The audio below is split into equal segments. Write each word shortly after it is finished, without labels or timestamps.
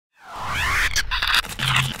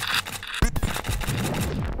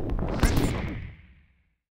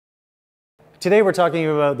Today we're talking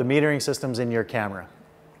about the metering systems in your camera.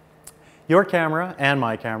 Your camera and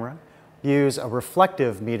my camera use a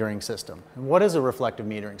reflective metering system. And what is a reflective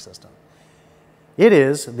metering system? It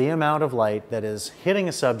is the amount of light that is hitting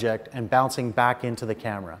a subject and bouncing back into the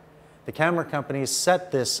camera. The camera companies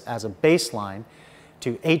set this as a baseline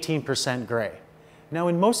to 18% gray. Now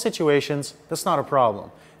in most situations, that's not a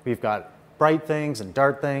problem. We've got bright things and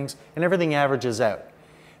dark things, and everything averages out.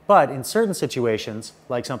 But in certain situations,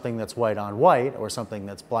 like something that's white on white or something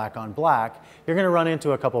that's black on black, you're going to run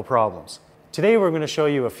into a couple problems. Today we're going to show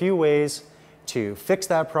you a few ways to fix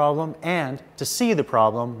that problem and to see the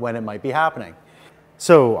problem when it might be happening.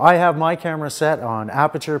 So I have my camera set on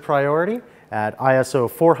aperture priority at ISO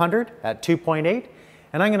 400 at 2.8,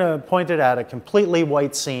 and I'm going to point it at a completely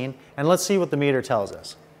white scene, and let's see what the meter tells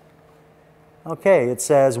us. Okay, it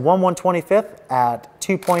says 1/125th at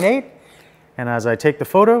 2.8. And as I take the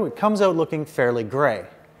photo, it comes out looking fairly gray.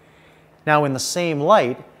 Now in the same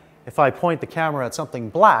light, if I point the camera at something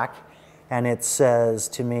black and it says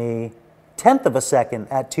to me 1/10 of a second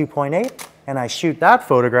at 2.8, and I shoot that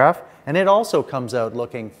photograph, and it also comes out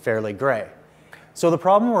looking fairly gray. So the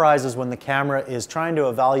problem arises when the camera is trying to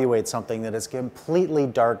evaluate something that is a completely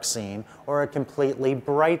dark scene or a completely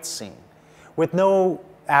bright scene with no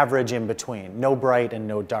average in between, no bright and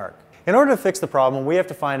no dark. In order to fix the problem, we have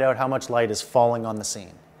to find out how much light is falling on the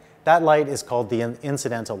scene. That light is called the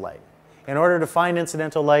incidental light. In order to find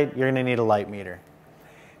incidental light, you're going to need a light meter.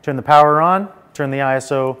 Turn the power on, turn the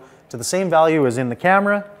ISO to the same value as in the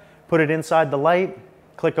camera, put it inside the light,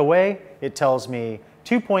 click away. It tells me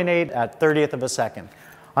 2.8 at 1/30th of a second.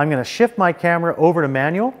 I'm going to shift my camera over to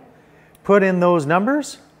manual, put in those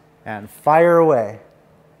numbers, and fire away.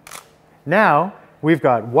 Now, we've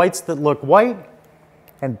got whites that look white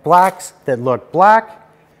and blacks that look black.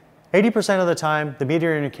 80% of the time, the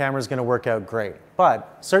meter in your camera is going to work out great.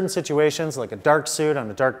 But certain situations, like a dark suit on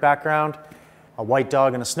a dark background, a white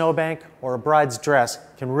dog in a snowbank, or a bride's dress,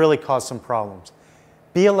 can really cause some problems.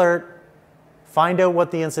 Be alert, find out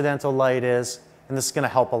what the incidental light is, and this is going to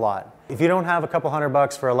help a lot. If you don't have a couple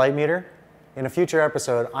 $100 for a light meter, in a future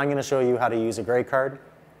episode, I'm going to show you how to use a gray card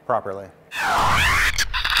properly.